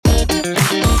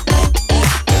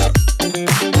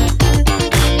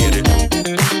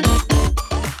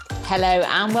Hello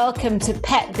and welcome to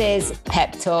Pet Biz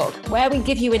Pep Talk, where we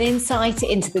give you an insight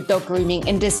into the dog grooming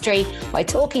industry by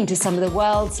talking to some of the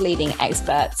world's leading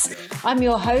experts. I'm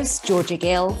your host, Georgia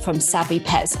Gill from Savvy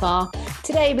Pet Spa.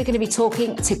 Today we're going to be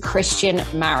talking to Christian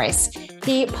Maris.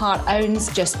 He part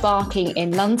owns Just Barking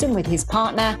in London with his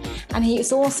partner, and he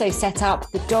has also set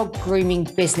up the dog grooming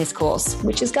business course,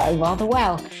 which is going rather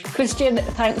well. Christian,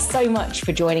 thanks so much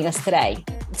for joining us today.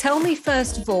 Tell me,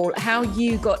 first of all, how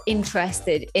you got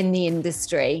interested in the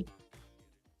industry.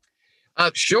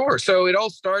 Sure. So it all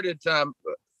started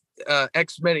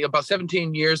about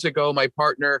 17 years ago. My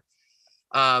partner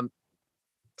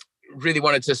really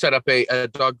wanted to set up a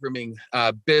dog grooming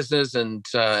business, and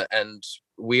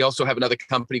we also have another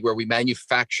company where we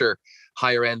manufacture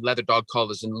higher end leather dog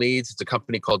collars and leads. It's a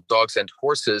company called Dogs and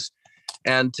Horses,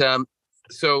 and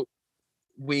so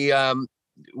we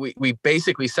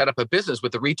basically set up a business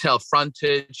with the retail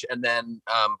frontage and then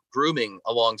grooming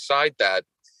alongside that,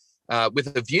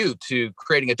 with a view to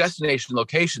creating a destination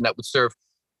location that would serve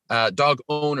dog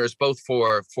owners both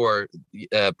for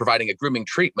providing a grooming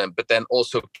treatment, but then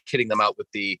also kitting them out with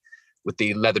the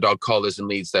leather dog collars and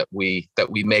leads that we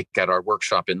make at our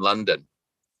workshop in London.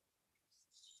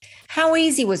 How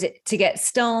easy was it to get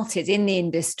started in the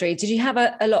industry? Did you have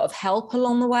a lot of help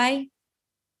along the way?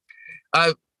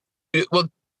 Well,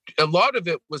 a lot of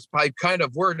it was by kind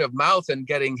of word of mouth and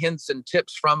getting hints and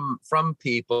tips from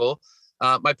people.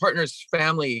 My partner's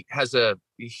family has a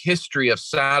history of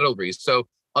saddlery, so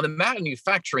on the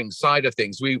manufacturing side of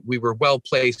things, we were well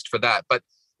placed for that, but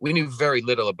we knew very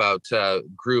little about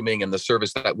grooming and the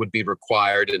service that would be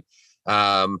required.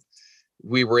 And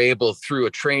we were able, through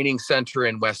a training center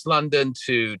in West London,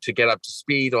 to get up to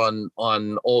speed on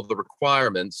all the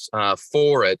requirements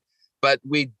for it. But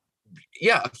we,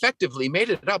 effectively made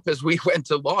it up as we went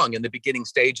along in the beginning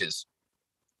stages.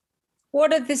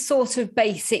 What are the sort of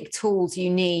basic tools you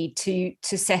need to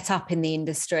set up in the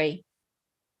industry?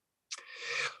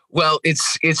 Well,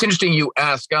 it's interesting you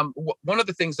ask. One of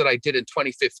the things that I did in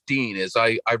 2015 is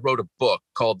I wrote a book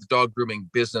called The Dog Grooming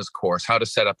Business Course, How to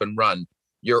Set Up and Run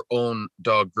Your Own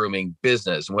Dog Grooming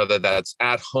Business, whether that's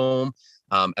at home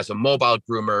as a mobile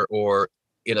groomer or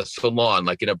in a salon,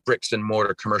 like in a bricks and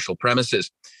mortar commercial premises.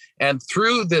 And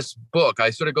through this book,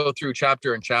 I sort of go through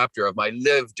chapter and chapter of my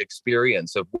lived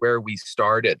experience of where we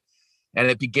started. And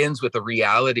it begins with a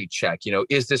reality check.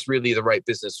 Is this really the right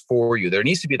business for you? There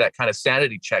needs to be that kind of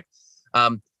sanity check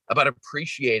about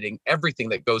appreciating everything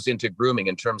that goes into grooming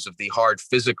in terms of the hard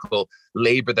physical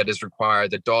labor that is required,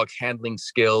 the dog handling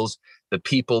skills, the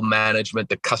people management,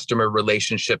 the customer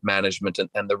relationship management,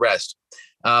 and the rest.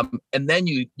 And then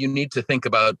you need to think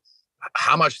about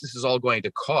how much this is all going to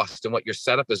cost and what your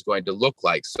setup is going to look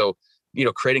like. So,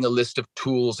 creating a list of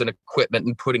tools and equipment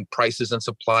and putting prices and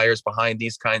suppliers behind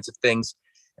these kinds of things.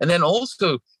 And then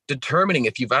also determining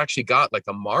if you've actually got like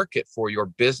a market for your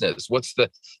business. What's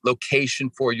the location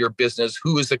for your business?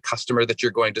 Who is the customer that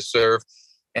you're going to serve?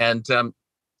 And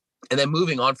then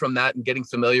moving on from that and getting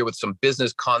familiar with some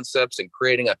business concepts and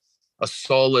creating a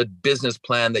solid business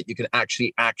plan that you can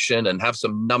actually action and have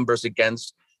some numbers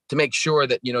against, to make sure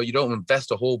that, you don't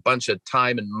invest a whole bunch of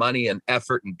time and money and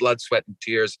effort and blood, sweat, and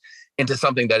tears into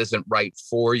something that isn't right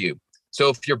for you. So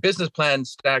if your business plan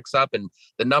stacks up and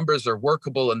the numbers are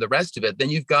workable and the rest of it, then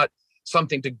you've got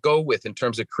something to go with in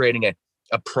terms of creating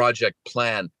a project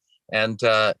plan. And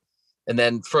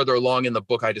then further along in the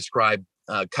book, I describe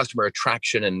customer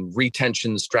attraction and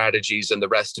retention strategies and the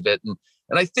rest of it.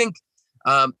 And I think,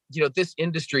 this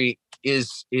industry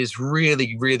is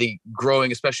really, really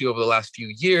growing, especially over the last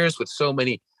few years with so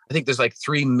many. I think there's like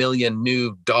 3 million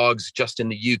new dogs just in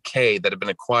the UK that have been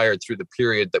acquired through the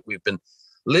period that we've been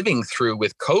living through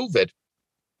with COVID.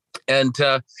 And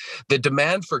the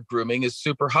demand for grooming is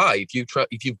super high.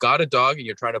 If you've got a dog and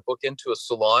you're trying to book into a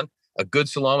salon, a good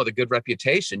salon with a good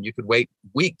reputation, you could wait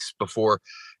weeks before,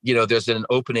 there's an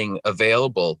opening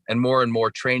available. And more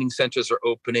training centers are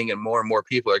opening, and more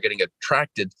people are getting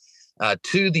attracted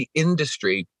to the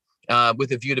industry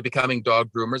with a view to becoming dog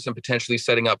groomers and potentially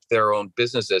setting up their own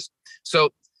businesses. So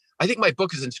I think my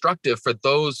book is instructive for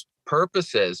those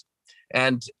purposes.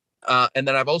 And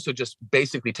then I've also just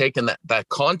basically taken that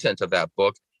content of that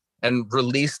book and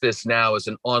released this now as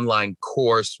an online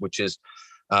course, which is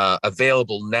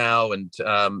available now. And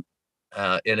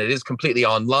it is completely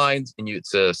online, and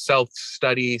it's a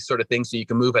self-study sort of thing. So you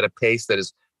can move at a pace that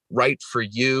is right for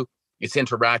you. It's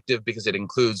interactive because it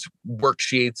includes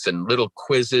worksheets and little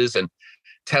quizzes and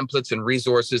templates and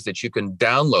resources that you can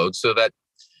download so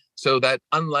that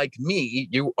unlike me,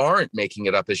 you aren't making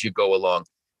it up as you go along.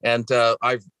 And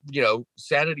I've,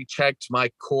 sanity checked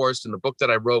my course and the book that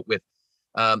I wrote with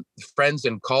friends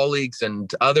and colleagues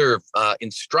and other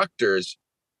instructors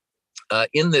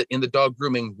in the dog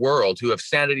grooming world who have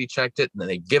sanity checked it and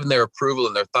they've given their approval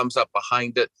and their thumbs up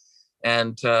behind it.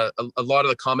 And a lot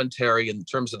of the commentary in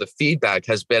terms of the feedback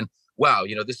has been, wow,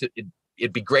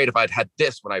 it'd be great if I'd had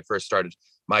this when I first started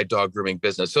my dog grooming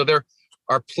business. So there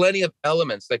are plenty of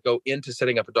elements that go into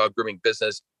setting up a dog grooming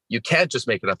business. You can't just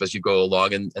make it up as you go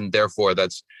along. And therefore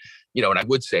that's, and I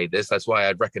would say this, that's why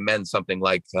I'd recommend something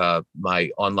like my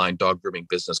online dog grooming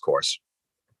business course.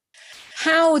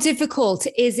 How difficult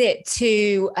is it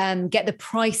to get the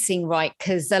pricing right?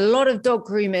 Because a lot of dog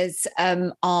groomers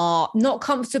are not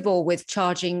comfortable with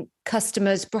charging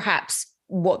customers perhaps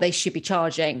what they should be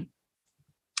charging.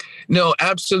 No,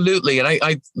 absolutely.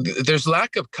 And there's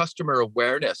lack of customer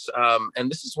awareness.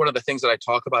 And this is one of the things that I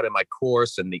talk about in my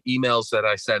course and the emails that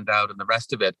I send out and the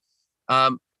rest of it.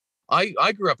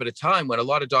 I grew up at a time when a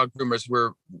lot of dog groomers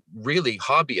were really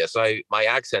hobbyists. My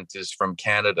accent is from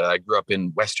Canada. I grew up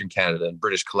in Western Canada and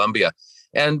British Columbia.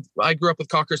 And I grew up with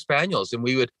Cocker Spaniels, and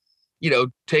we would,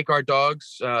 take our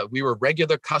dogs. We were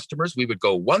regular customers. We would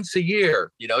go once a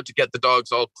year, to get the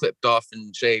dogs all clipped off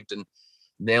and shaved and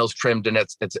nails trimmed. And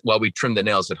while we trimmed the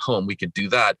nails at home, we could do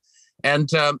that.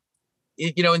 And,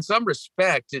 in some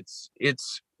respect, it's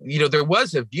there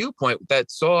was a viewpoint that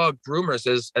saw groomers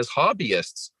as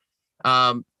hobbyists.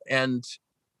 And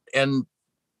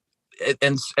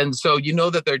so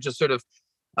that they're just sort of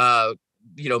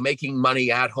making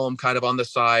money at home kind of on the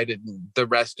side and the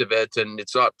rest of it, and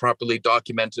it's not properly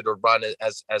documented or run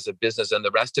as a business and the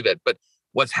rest of it. But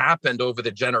what's happened over the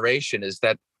generation is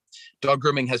that dog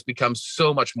grooming has become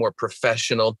so much more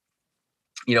professional.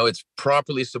 It's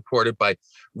properly supported by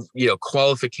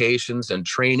qualifications and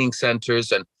training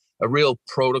centers and a real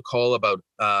protocol about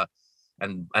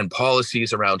and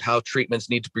policies around how treatments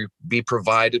need to be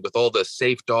provided with all the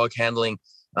safe dog handling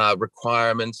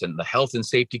requirements and the health and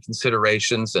safety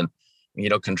considerations and,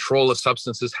 control of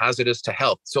substances hazardous to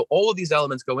health. So all of these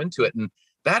elements go into it. And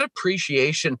that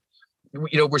appreciation,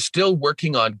 we're still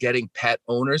working on getting pet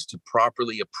owners to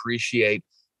properly appreciate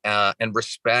and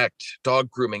respect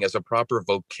dog grooming as a proper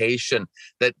vocation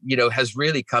that, has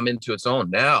really come into its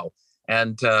own now.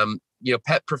 And,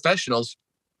 pet professionals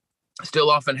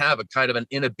still often have a kind of an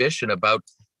inhibition about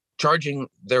charging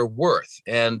their worth.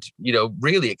 And,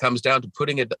 really it comes down to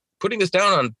putting this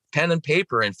down on pen and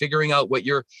paper and figuring out what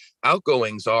your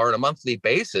outgoings are on a monthly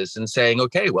basis and saying,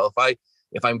 okay, well,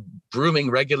 if I'm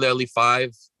grooming regularly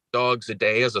 5 dogs a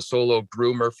day as a solo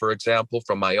groomer, for example,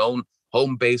 from my own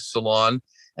home-based salon,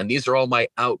 and these are all my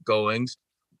outgoings,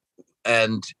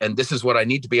 and this is what I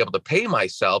need to be able to pay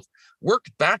myself, work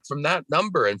back from that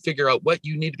number and figure out what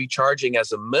you need to be charging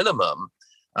as a minimum.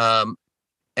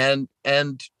 And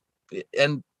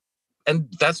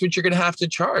that's what you're going to have to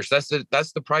charge. That's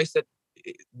the price that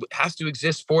has to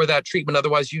exist for that treatment.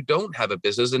 Otherwise you don't have a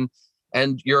business,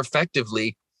 and you're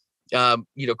effectively,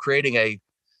 creating a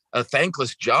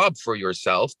thankless job for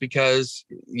yourself, because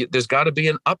there's got to be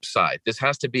an upside. This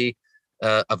has to be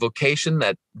a vocation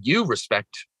that you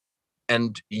respect,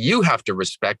 and you have to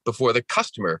respect before the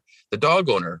customer, the dog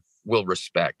owner, will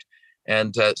respect.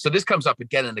 And so this comes up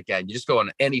again and again. You just go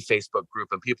on any Facebook group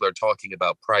and people are talking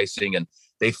about pricing, and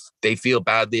they feel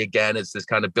badly again. It's this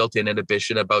kind of built-in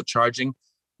inhibition about charging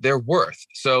their worth.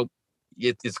 So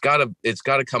it's got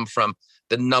to come from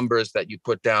the numbers that you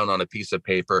put down on a piece of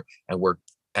paper and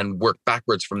work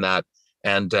backwards from that,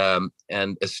 and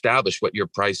establish what your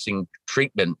pricing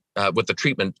treatment, what the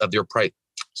treatment of your price.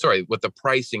 What the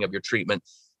pricing of your treatment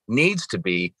needs to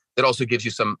be, that also gives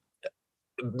you some,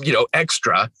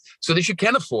 extra, so that you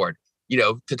can afford,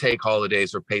 to take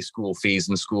holidays or pay school fees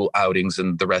and school outings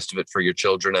and the rest of it for your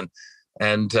children,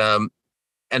 and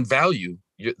value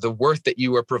the worth that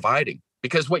you are providing.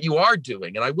 Because what you are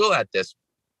doing, and I will add this,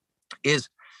 is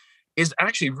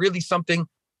actually really something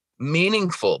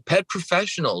meaningful. Pet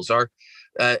professionals are,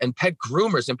 and pet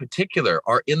groomers in particular,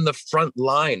 are in the front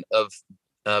line of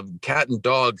cat and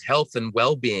dog health and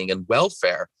well-being and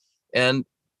welfare, and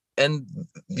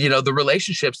the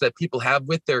relationships that people have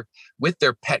with their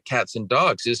pet cats and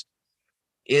dogs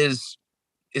is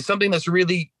something that's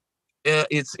really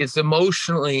it's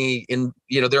emotionally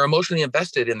they're emotionally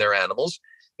invested in their animals.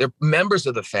 They're members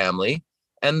of the family,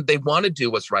 and they want to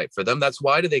do what's right for them. That's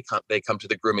why they come to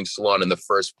the grooming salon in the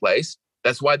first place.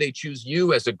 That's why they choose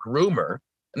you as a groomer,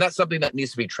 and that's something that needs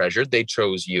to be treasured. They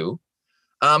chose you.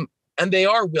 And they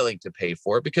are willing to pay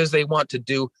for it because they want to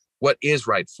do what is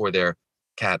right for their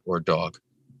cat or dog.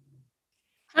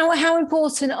 How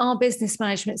important are business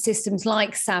management systems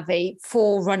like Savvy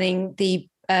for running the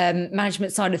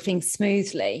management side of things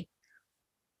smoothly?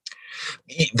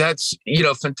 That's,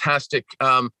 fantastic.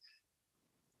 And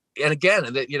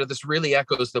again, this really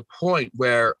echoes the point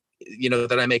where,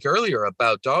 that I make earlier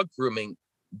about dog grooming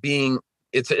being,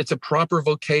 it's a proper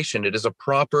vocation. It is a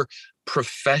proper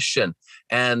profession.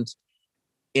 And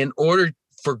in order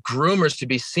for groomers to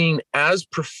be seen as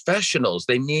professionals,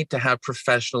 they need to have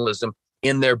professionalism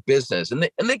in their business. And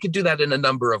they can do that in a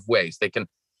number of ways. They can,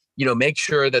 make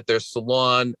sure that their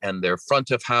salon and their front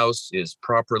of house is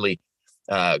properly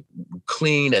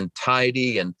clean and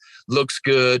tidy and looks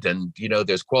good. And,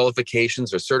 there's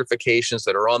qualifications or certifications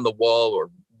that are on the wall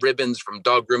or ribbons from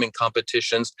dog grooming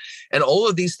competitions. And all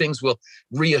of these things will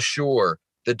reassure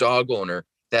the dog owner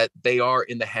that they are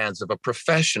in the hands of a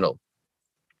professional.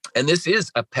 And this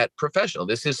is a pet professional.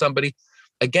 This is somebody,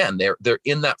 again, they're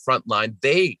in that front line.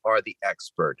 They are the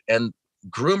expert. And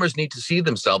groomers need to see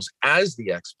themselves as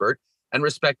the expert and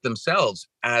respect themselves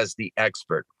as the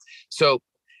expert. So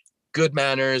good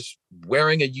manners,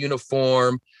 wearing a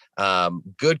uniform,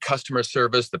 good customer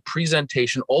service, the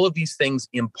presentation, all of these things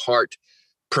impart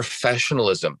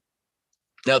professionalism.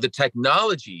 Now, the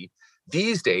technology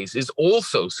these days is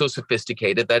also so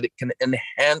sophisticated that it can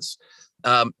enhance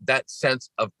that sense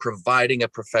of providing a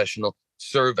professional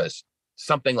service.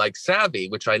 Something like Savvy,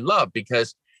 which I love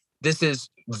because this is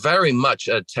very much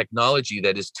a technology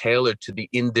that is tailored to the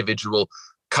individual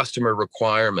customer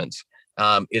requirements.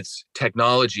 It's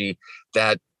technology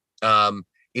that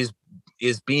is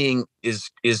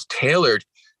tailored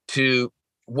to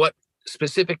what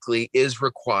specifically is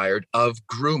required of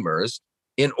groomers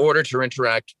in order to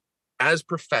interact as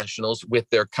professionals with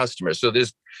their customers. So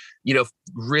there's,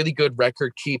 really good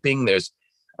record keeping. There's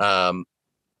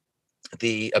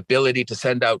the ability to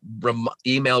send out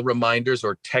email reminders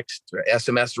or text or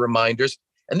SMS reminders.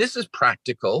 And this is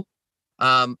practical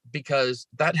because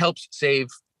that helps save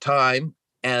time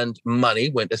and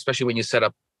money, especially when you set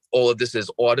up all of this is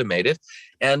automated.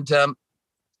 And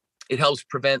it helps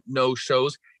prevent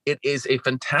no-shows. It is a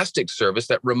fantastic service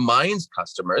that reminds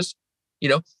customers,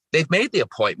 they've made the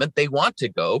appointment, they want to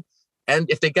go. And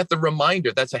if they get the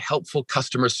reminder, that's a helpful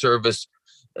customer service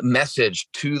message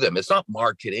to them. It's not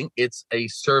marketing, it's a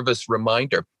service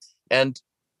reminder. And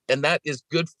that is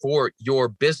good for your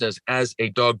business as a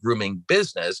dog grooming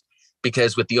business,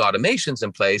 because with the automations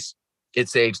in place, it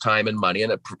saves time and money,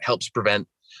 and it helps prevent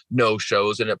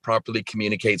no-shows, and it properly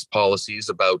communicates policies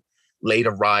about late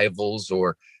arrivals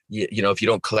or, if you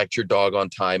don't collect your dog on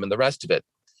time and the rest of it.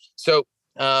 So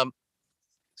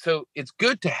it's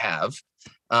good to have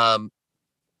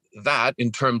that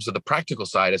in terms of the practical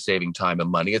side of saving time and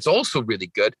money. It's also really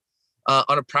good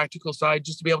on a practical side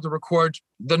just to be able to record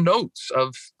the notes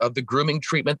of the grooming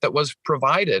treatment that was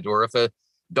provided, or if a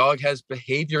dog has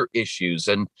behavior issues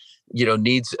and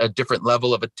needs a different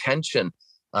level of attention.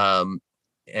 You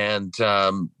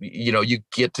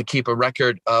get to keep a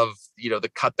record of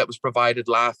the cut that was provided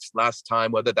last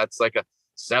time, whether that's like a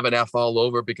 7F all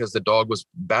over because the dog was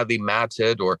badly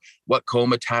matted, or what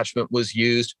comb attachment was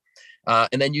used.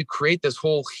 And then you create this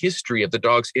whole history of the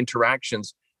dog's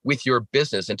interactions with your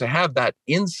business. And to have that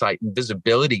insight and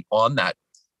visibility on that,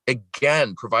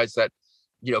 again, provides that,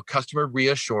 customer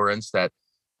reassurance that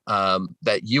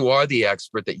that you are the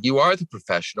expert, that you are the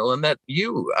professional, and that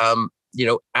you,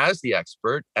 as the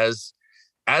expert, as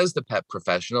the pet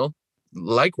professional,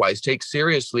 likewise take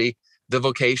seriously the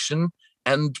vocation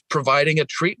and providing a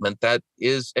treatment that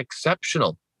is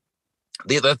exceptional.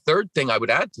 The third thing I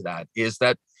would add to that is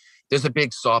that there's a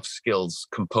big soft skills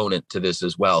component to this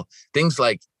as well. Things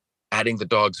like adding the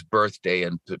dog's birthday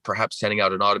and perhaps sending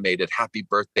out an automated happy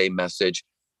birthday message.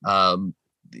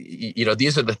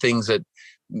 These are the things that,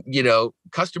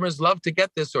 customers love to get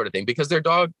this sort of thing because their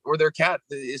dog or their cat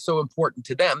is so important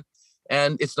to them.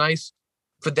 And it's nice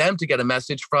for them to get a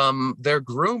message from their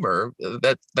groomer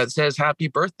that says happy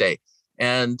birthday.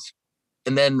 And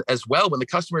then as well, when the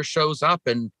customer shows up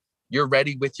and you're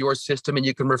ready with your system and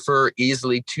you can refer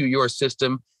easily to your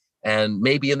system, and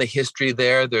maybe in the history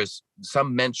there's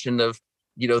some mention of,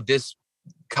 this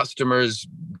customer's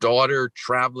daughter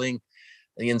traveling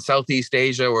in Southeast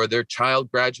Asia, or their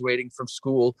child graduating from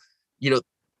school,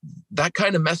 that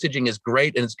kind of messaging is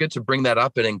great. And it's good to bring that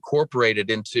up and incorporate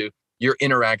it into your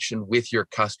interaction with your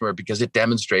customer, because it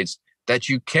demonstrates that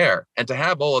you care. And to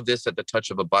have all of this at the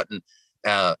touch of a button,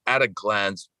 at a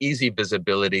glance, easy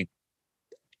visibility,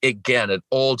 again, it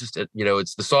all just,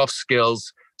 it's the soft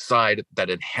skills side that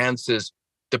enhances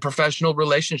the professional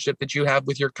relationship that you have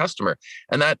with your customer.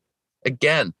 And that,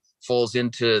 again, falls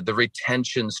into the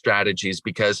retention strategies,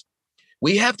 because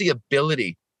we have the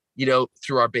ability,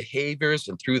 through our behaviors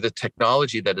and through the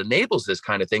technology that enables this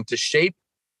kind of thing, to shape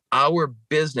our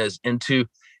business into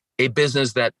a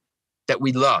business that that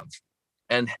we love,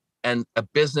 and a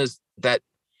business that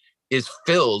is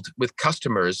filled with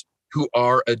customers who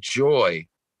are a joy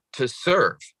to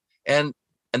serve. And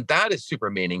that is super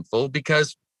meaningful,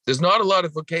 because there's not a lot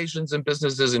of vocations and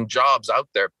businesses and jobs out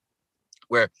there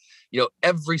where,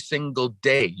 every single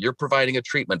day you're providing a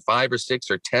treatment 5 or 6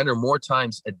 or 10 or more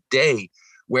times a day,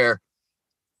 where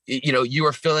you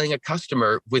are filling a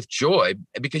customer with joy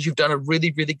because you've done a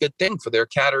really, really good thing for their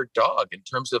cat or dog in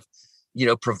terms of,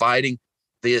 providing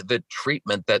the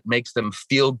treatment that makes them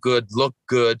feel good, look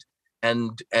good,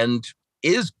 and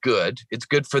is good. It's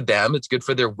good for them. It's good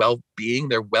for their well-being,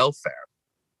 their welfare.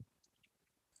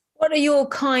 What are your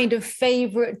kind of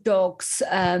favorite dogs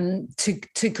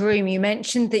to groom? You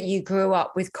mentioned that you grew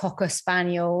up with Cocker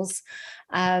Spaniels.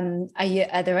 Are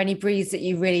there any breeds that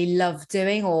you really love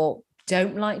doing or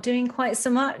don't like doing quite so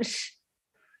much?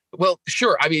 Well,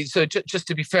 sure. I mean, so just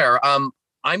to be fair, I'm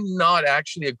not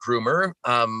actually a groomer,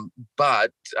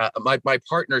 but my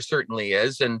partner certainly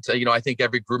is. And, I think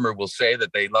every groomer will say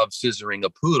that they love scissoring a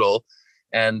poodle.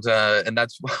 And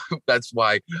that's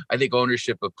why I think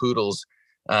ownership of poodles,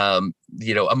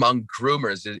 among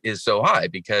groomers is so high,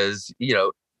 because,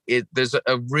 there's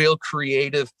a real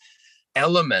creative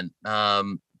element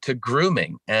to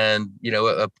grooming. And,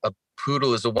 a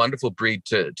poodle is a wonderful breed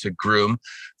to groom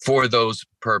for those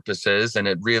purposes. And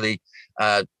it really,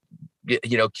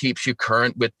 keeps you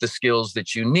current with the skills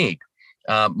that you need.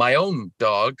 My own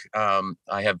dog,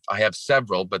 I have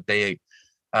several, but they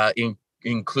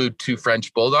include 2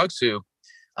 French bulldogs who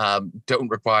don't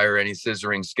require any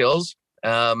scissoring skills,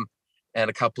 and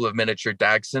a couple of miniature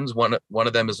Dachshunds. One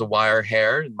of them is a wire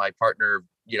hair, and my partner,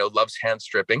 loves hand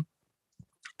stripping.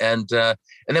 And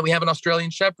then we have an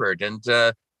Australian Shepherd, and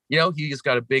he's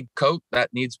got a big coat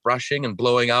that needs brushing and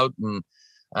blowing out, and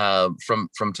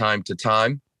from time to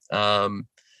time. And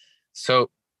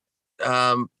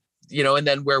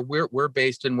then where we're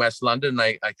based in West London,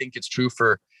 I think it's true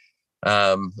for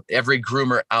every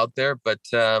groomer out there, but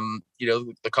the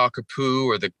Cockapoo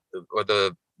or the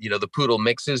poodle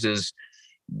mixes is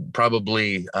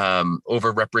probably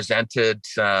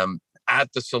overrepresented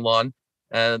at the salon,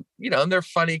 and they're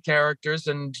funny characters,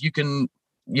 and you can,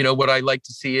 what I like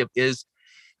to see is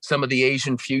some of the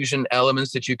Asian fusion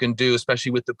elements that you can do,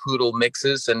 especially with the poodle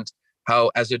mixes, and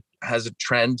how as it has a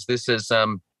trend, this is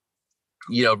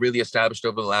really established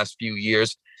over the last few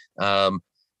years. So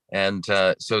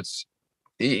it's,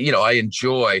 I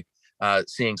enjoy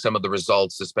seeing some of the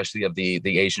results, especially of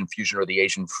the Asian fusion or the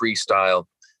Asian freestyle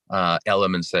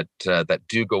elements that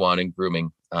do go on in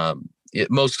grooming,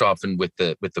 most often with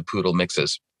the poodle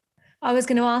mixes. I was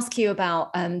going to ask you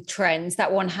about trends.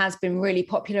 That one has been really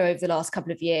popular over the last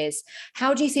couple of years.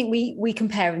 How do you think we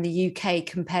compare in the UK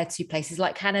compared to places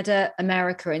like Canada,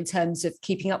 America, in terms of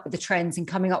keeping up with the trends and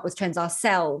coming up with trends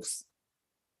ourselves?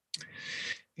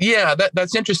 Yeah,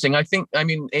 that's interesting. I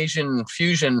mean, Asian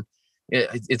fusion,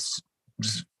 it's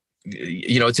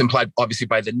implied obviously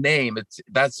by the name.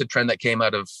 That's a trend that came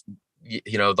out of,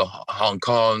 the Hong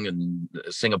Kong and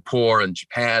Singapore and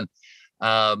Japan.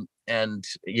 And,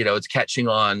 it's catching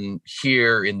on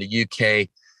here in the UK.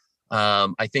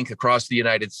 I think across the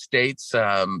United States,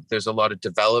 there's a lot of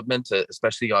development,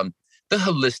 especially on the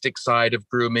holistic side of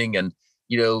grooming, and,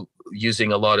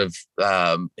 using a lot of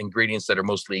ingredients that are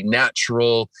mostly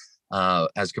natural,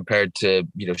 as compared to,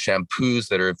 shampoos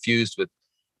that are infused with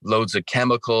loads of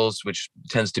chemicals, which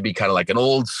tends to be kind of like an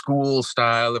old school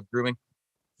style of grooming.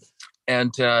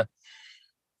 And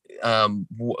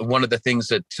one of the things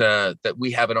that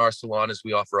we have in our salon is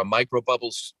we offer a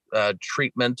microbubbles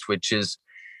treatment, which is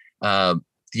 100%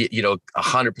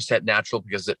 natural,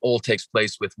 because it all takes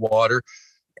place with water,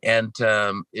 and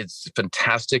it's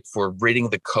fantastic for ridding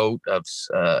the coat of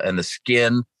and the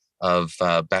skin of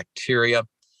bacteria.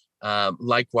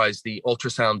 Likewise, the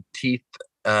ultrasound teeth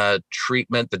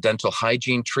treatment, the dental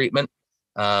hygiene treatment.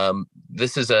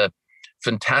 This is a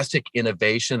fantastic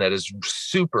innovation that is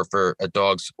super for a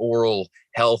dog's oral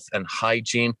health and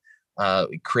hygiene.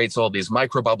 It creates all these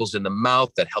microbubbles in the mouth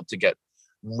that help to get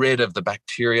rid of the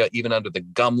bacteria, even under the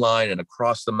gum line and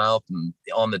across the mouth and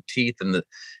on the teeth and the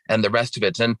rest of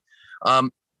it. And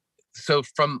so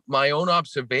from my own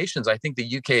observations, I think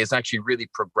the UK is actually really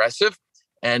progressive,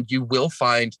 and you will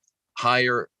find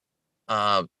higher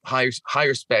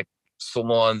spec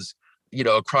salons,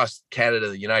 across Canada,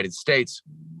 the United States,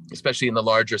 especially in the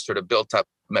larger sort of built up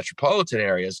metropolitan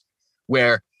areas,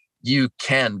 where you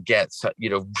can get,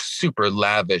 super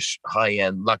lavish, high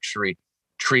end luxury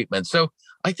treatment. So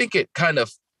I think it kind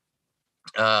of,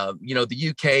 the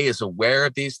UK is aware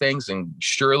of these things, and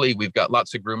surely we've got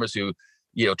lots of groomers who,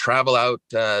 travel out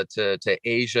to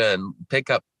Asia and pick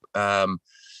up,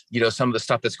 some of the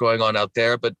stuff that's going on out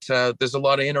there. But there's a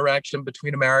lot of interaction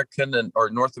between American or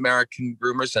North American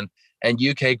groomers and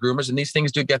UK groomers, and these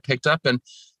things do get picked up. And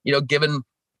given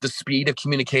the speed of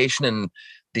communication and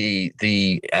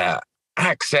the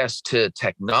access to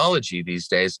technology these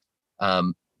days,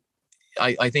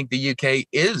 I think the UK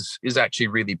is actually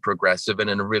really progressive and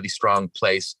in a really strong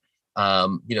place.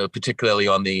 Particularly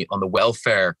on the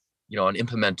welfare, on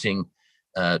implementing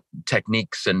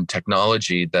techniques and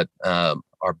technology that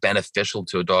are beneficial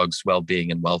to a dog's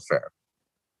well-being and welfare.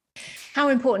 How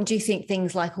important do you think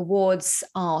things like awards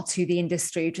are to the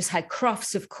industry? You just had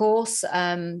Crufts, of course.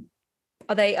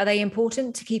 Are they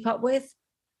important to keep up with?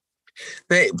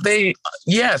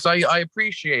 Yes, I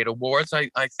appreciate awards. I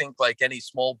think like any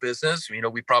small business,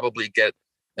 we probably get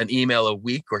an email a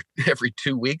week or every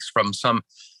 2 weeks from some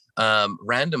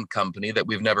random company that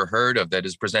we've never heard of that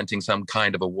is presenting some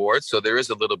kind of award. So there is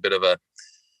a little bit of a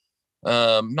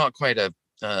not quite a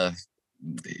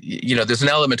there's an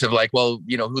element of like, well,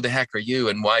 who the heck are you,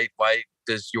 and why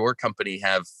does your company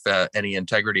have any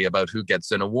integrity about who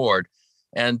gets an award?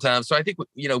 And so I think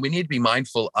we need to be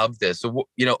mindful of this. So,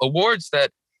 awards that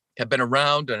have been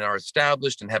around and are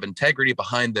established and have integrity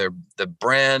behind the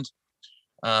brand.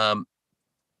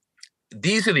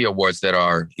 These are the awards that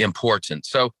are important.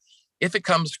 So if it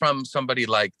comes from somebody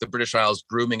like the British Isles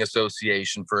Grooming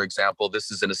Association, for example,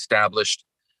 this is an established,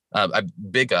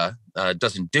 BIGA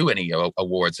doesn't do any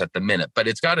awards at the minute, but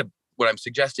it's got to, what I'm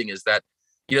suggesting is that,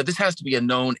 this has to be a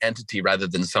known entity rather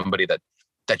than somebody that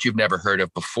you've never heard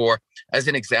of before. As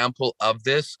an example of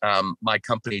this, my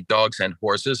company, Dogs and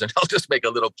Horses, and I'll just make a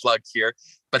little plug here,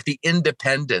 but the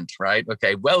Independent, right?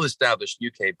 Okay, well-established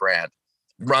UK brand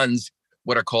runs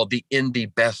what are called the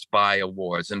Indie Best Buy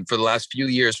Awards. And for the last few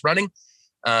years running,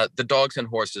 the Dogs and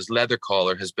Horses leather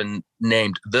collar has been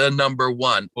named the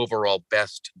 #1 overall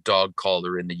best dog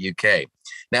collar in the UK.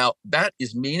 Now, that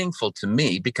is meaningful to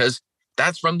me because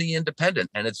that's from the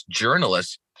Independent, and it's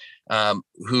journalists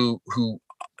who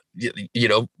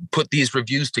put these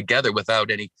reviews together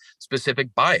without any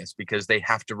specific bias, because they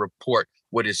have to report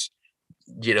what is,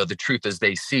 the truth as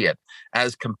they see it,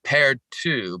 as compared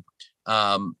to,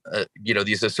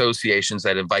 these associations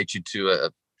that invite you to,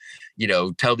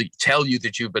 tell you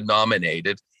that you've been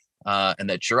nominated and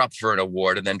that you're up for an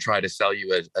award, and then try to sell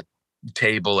you a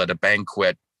table at a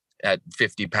banquet at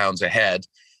 £50 a head,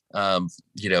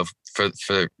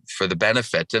 for the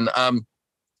benefit. And,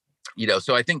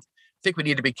 so I think we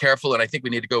need to be careful, and I think we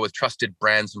need to go with trusted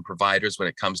brands and providers when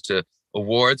it comes to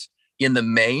awards. In the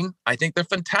main, I think they're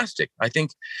fantastic. I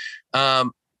think,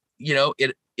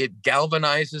 it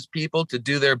galvanizes people to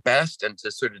do their best and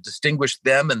to sort of distinguish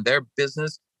them and their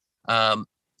business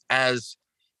as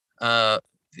a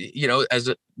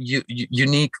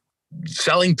unique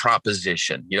selling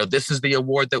proposition. This is the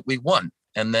award that we won.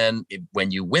 And then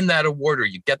when you win that award or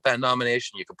you get that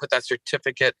nomination, you can put that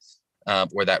certificate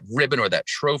or that ribbon or that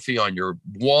trophy on your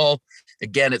wall.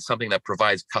 Again, it's something that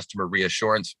provides customer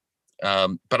reassurance.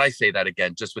 But I say that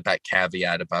again, just with that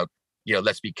caveat about,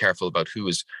 let's be careful about who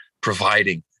is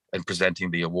providing and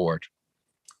presenting the award.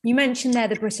 You mentioned there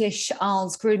the British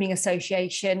Isles Grooming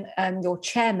Association, your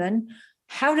chairman.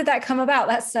 How did that come about?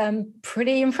 That's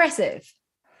pretty impressive.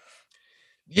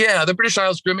 Yeah, the British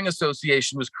Isles Grooming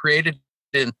Association was created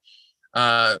in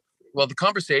the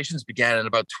conversations began in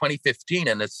about 2015,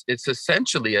 and it's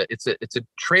essentially a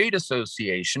trade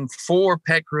association for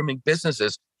pet grooming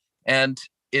businesses, and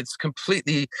it's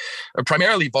completely,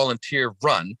 primarily volunteer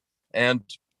run, and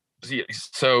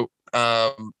so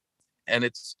and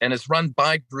it's run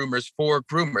by groomers for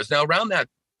groomers. Now around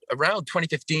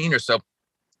 2015 or so,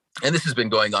 and this has been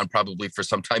going on probably for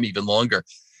some time, even longer,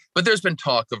 but there's been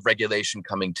talk of regulation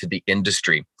coming to the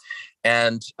industry,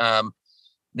 and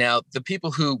now, the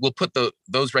people who will put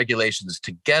those regulations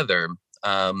together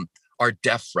are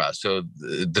DEFRA, so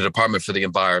the Department for the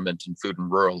Environment and Food and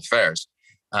Rural Affairs.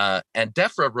 And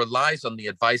DEFRA relies on the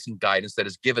advice and guidance that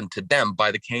is given to them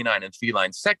by the Canine and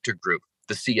Feline Sector Group,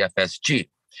 the CFSG.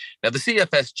 Now, the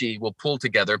CFSG will pull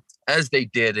together, as they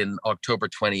did in October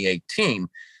 2018,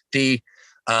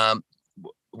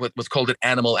 what's called an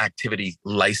animal activity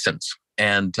license.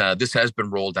 And this has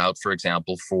been rolled out, for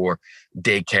example, for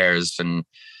daycares and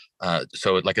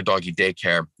so like a doggy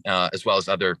daycare, as well as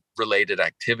other related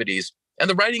activities. And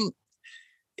the writing,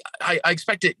 I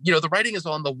expect it, the writing is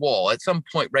on the wall. At some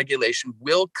point, regulation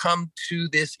will come to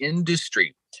this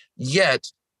industry.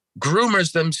 Yet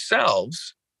groomers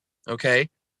themselves, okay,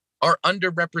 are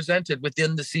underrepresented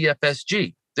within the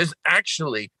CFSG. There's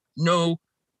actually no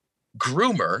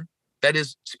groomer that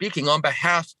is speaking on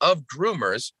behalf of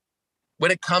groomers when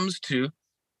it comes to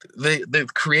the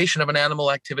creation of an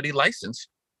animal activity license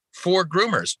for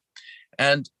groomers.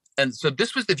 And so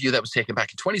this was the view that was taken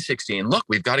back in 2016. Look,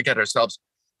 we've got to get ourselves,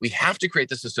 we have to create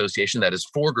this association that is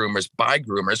for groomers, by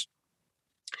groomers,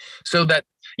 so that,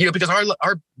 because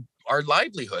our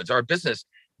livelihoods, our business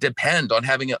depend on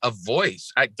having a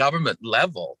voice at government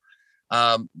level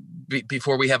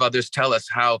before we have others tell us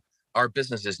how our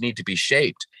businesses need to be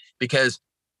shaped. Because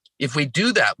if we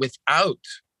do that without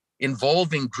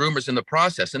involving groomers in the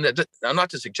process, and I'm not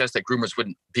to suggest that groomers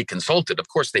wouldn't be consulted, of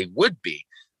course they would be,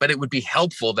 but it would be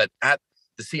helpful that at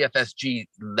the CFSG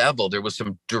level, there was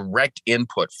some direct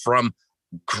input from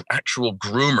actual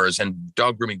groomers and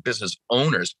dog grooming business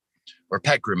owners or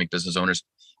pet grooming business owners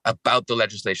about the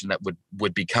legislation that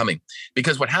would be coming.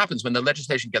 Because what happens when the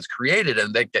legislation gets created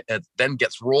and then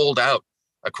gets rolled out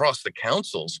across the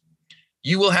councils,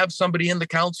 you will have somebody in the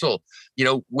council,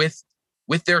 with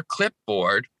their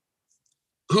clipboard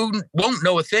who won't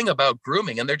know a thing about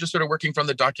grooming, and they're just sort of working from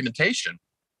the documentation.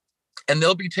 And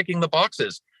they'll be ticking the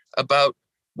boxes about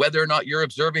whether or not you're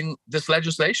observing this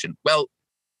legislation. Well,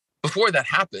 before that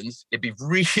happens, it'd be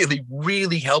really,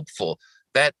 really helpful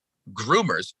that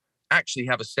groomers actually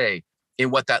have a say in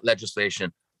what that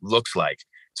legislation looks like.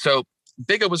 So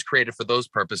BIGA was created for those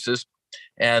purposes.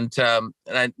 And I'm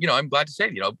glad to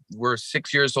say, we're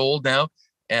 6 years old now,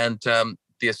 and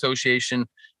the association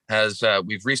has,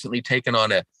 we've recently taken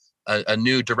on a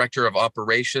new director of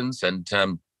operations, and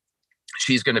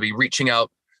she's going to be reaching out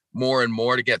more and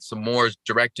more to get some more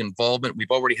direct involvement.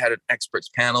 We've already had an experts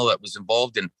panel that was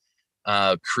involved in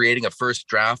creating a first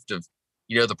draft of,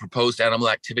 the proposed animal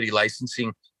activity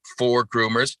licensing for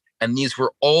groomers. And these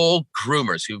were all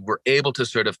groomers who were able to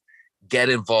sort of get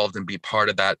involved and be part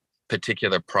of that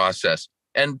particular process.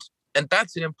 And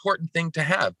that's an important thing to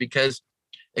have, because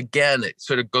again, it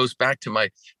sort of goes back to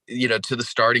my, to the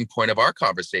starting point of our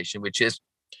conversation, which is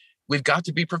we've got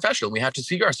to be professional. We have to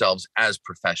see ourselves as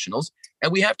professionals,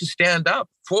 and we have to stand up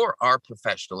for our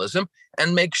professionalism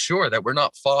and make sure that we're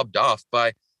not fobbed off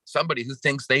by somebody who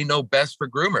thinks they know best for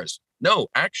groomers. No,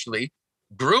 actually,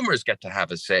 groomers get to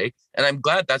have a say. And I'm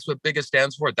glad that's what BIGA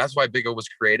stands for. That's why BIGA was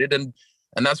created. And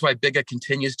that's why BIGA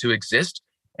continues to exist.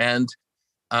 And,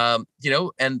 and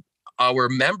our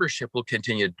membership will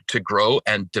continue to grow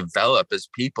and develop as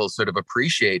people sort of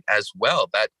appreciate as well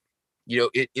that,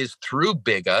 it is through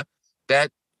BIGA that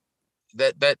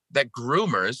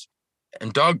groomers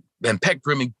and dog and pet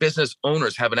grooming business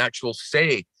owners have an actual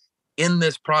say in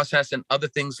this process and other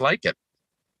things like it.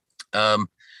 And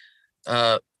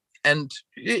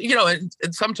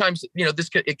sometimes,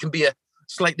 it can be a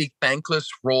slightly thankless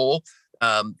role.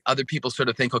 Other people sort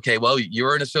of think, okay, well,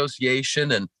 you're an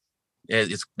association and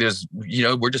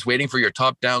we're just waiting for your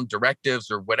top-down directives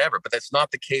or whatever, but that's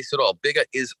not the case at all. BIGA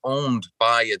is owned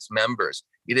by its members.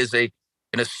 It is an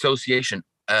association,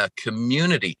 a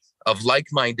community of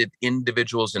like-minded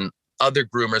individuals and other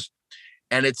groomers,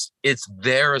 and it's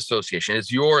their association.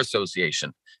 It's your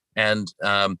association, and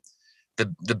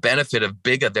the benefit of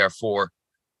BIGA, therefore,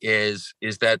 is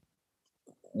that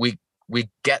we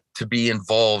get to be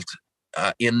involved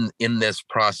in this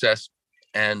process,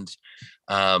 and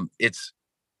it's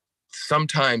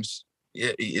sometimes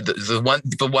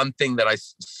the one thing that I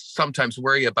sometimes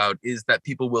worry about is that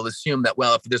people will assume that,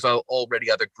 well, if there's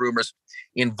already other groomers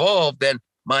involved, then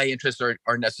my interests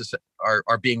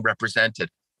are being represented.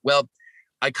 Well,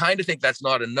 I kind of think that's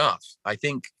not enough. I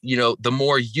think, the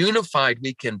more unified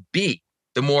we can be,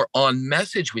 the more on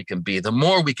message we can be, the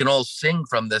more we can all sing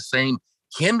from the same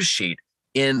hymn sheet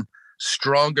in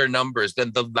stronger numbers,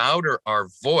 then the louder our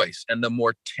voice and the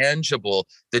more tangible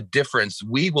the difference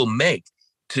we will make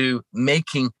to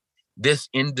making this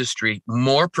industry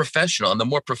more professional. And the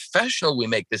more professional we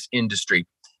make this industry,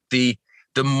 the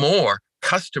more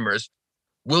customers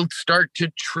will start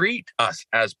to treat us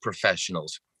as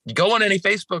professionals. You go on any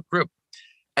Facebook group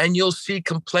and you'll see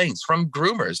complaints from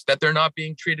groomers that they're not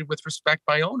being treated with respect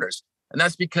by owners. And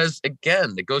that's because,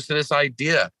 again, it goes to this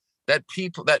idea that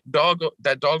dog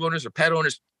owners or pet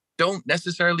owners don't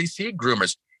necessarily see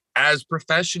groomers as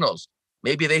professionals.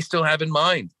 Maybe they still have in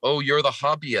mind, oh, you're the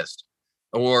hobbyist,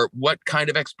 or what kind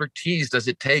of expertise does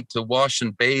it take to wash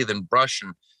and bathe and brush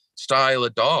and style a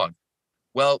dog?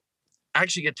 Well,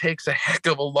 actually, it takes a heck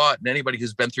of a lot, and anybody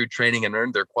who's been through training and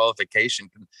earned their qualification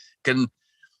can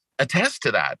attest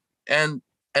to that. And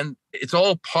it's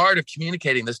all part of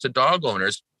communicating this to dog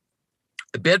owners,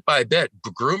 bit by bit,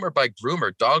 groomer by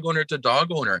groomer, dog owner to dog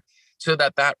owner, so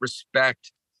that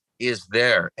respect is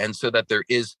there, and so that there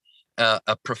is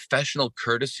a professional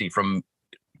courtesy from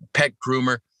pet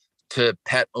groomer to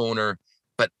pet owner,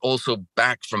 but also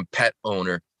back from pet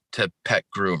owner to pet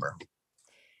groomer.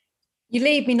 You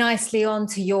lead me nicely on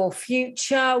to your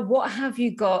future. What have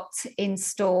you got in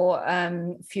store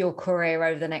for your career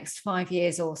over the next 5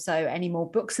 years or so? Any more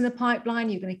books in the pipeline?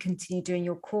 You're going to continue doing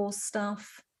your course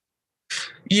stuff?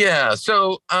 Yeah,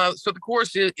 so the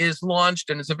course is launched,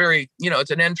 and it's a very,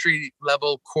 it's an entry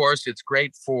level course. It's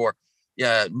great for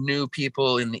new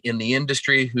people in the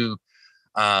industry who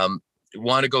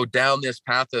want to go down this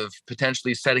path of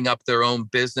potentially setting up their own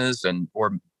business,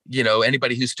 or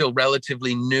anybody who's still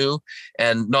relatively new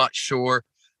and not sure.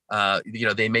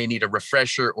 They may need a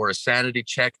refresher or a sanity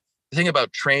check. The thing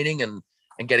about training and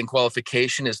getting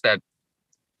qualification is that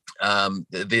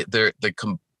the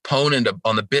component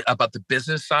about the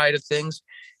business side of things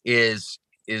is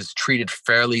treated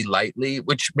fairly lightly,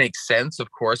 which makes sense,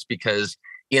 of course, because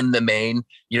in the main,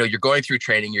 you're going through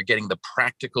training, you're getting the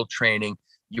practical training,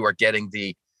 you are getting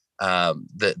the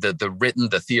written,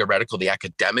 the theoretical, the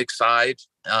academic side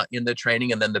in the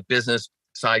training, and then the business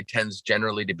side tends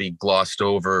generally to be glossed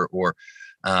over or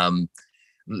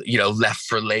left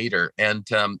for later. And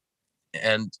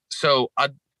so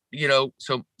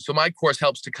so my course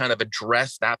helps to kind of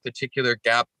address that particular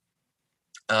gap.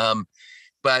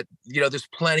 But there's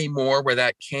plenty more where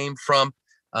that came from.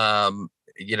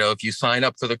 If you sign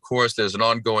up for the course, there's an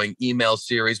ongoing email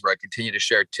series where I continue to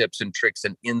share tips and tricks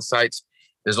and insights.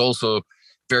 There's also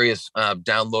various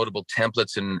downloadable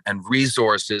templates and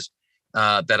resources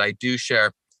that I do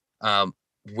share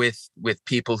with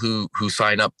people who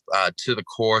sign up to the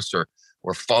course or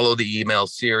follow the email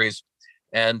series.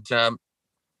 And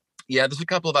there's a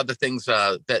couple of other things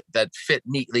that fit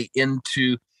neatly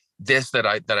into this that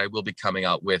I will be coming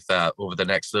out with over the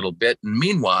next little bit. And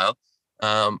meanwhile,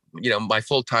 my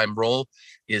full-time role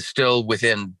is still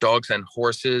within Dogs and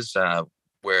Horses,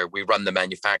 where we run the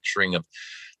manufacturing of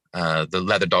the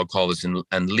leather dog collars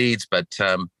and leads. But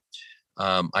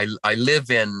I live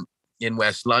in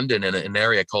West London in an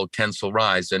area called Kensal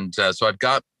Rise, and so I've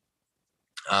got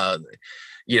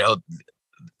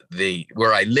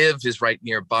where I live is right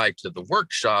nearby to the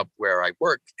workshop where I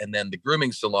work, and then the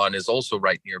grooming salon is also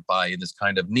right nearby in this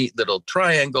kind of neat little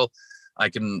triangle. I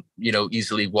can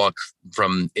easily walk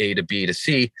from A to B to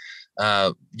C,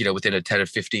 within a 10 or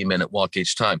 15 minute walk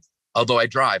each time. Although I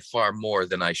drive far more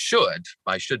than I should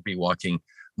be walking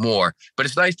more. But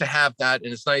it's nice to have that,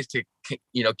 and it's nice to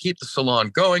keep the salon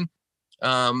going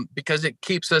because it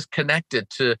keeps us connected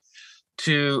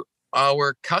to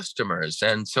our customers.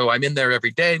 And so I'm in there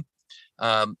every day,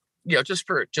 just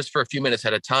for a few minutes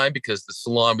at a time, because the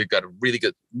salon, we've got a really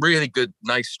good,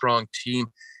 nice, strong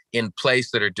team in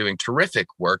place that are doing terrific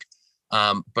work.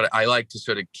 But I like to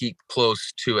sort of keep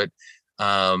close to it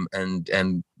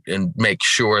and make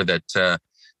sure that,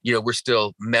 we're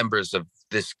still members of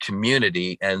this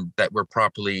community and that we're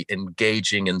properly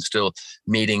engaging and still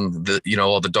meeting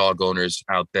all the dog owners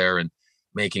out there and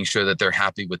making sure that they're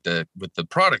happy with the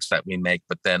products that we make,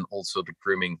 but then also the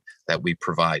grooming that we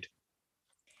provide.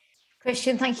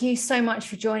 Christian, thank you so much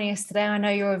for joining us today. I know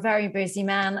you're a very busy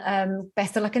man.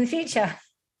 Best of luck in the future.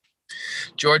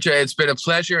 Georgia, it's been a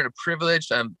pleasure and a privilege.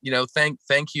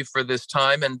 Thank you for this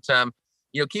time, and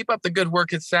keep up the good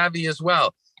work at Savvy as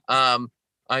well.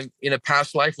 I, in a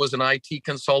past life, was an IT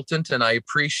consultant, and I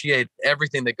appreciate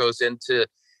everything that goes into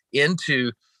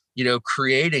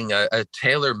creating a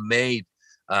tailor-made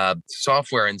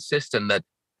software and system that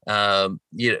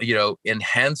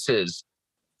enhances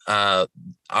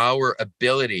our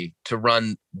ability to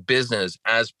run business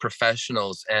as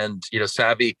professionals. And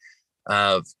Savvy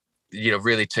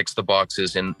really ticks the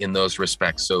boxes in those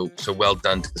respects. So well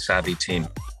done to the Savvy team.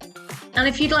 And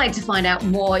if you'd like to find out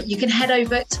more, you can head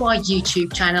over to our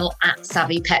YouTube channel at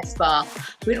Savvy Pet Spa.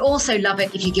 We'd also love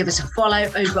it if you give us a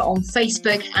follow over on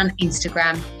Facebook and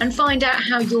Instagram and find out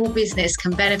how your business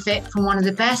can benefit from one of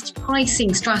the best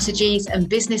pricing strategies and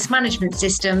business management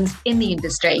systems in the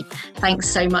industry. Thanks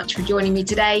so much for joining me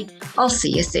today. I'll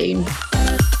see you soon.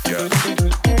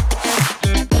 Yeah.